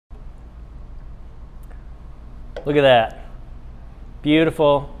Look at that.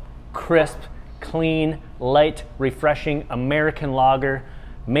 Beautiful, crisp, clean, light, refreshing American lager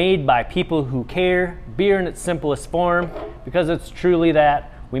made by people who care, beer in its simplest form, because it's truly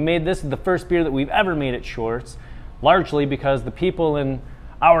that. We made this the first beer that we've ever made at Shorts, largely because the people in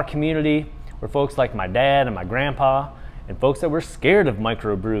our community were folks like my dad and my grandpa, and folks that were scared of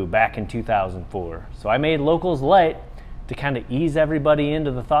microbrew back in 2004. So I made Locals Light to kind of ease everybody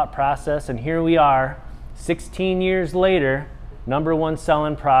into the thought process, and here we are, 16 years later, #1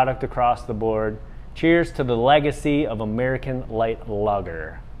 selling product across the board. Cheers to the legacy of American light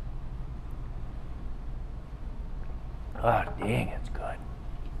lager. Ah, dang, it's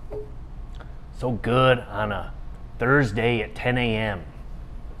good. So good on a Thursday at 10 a.m.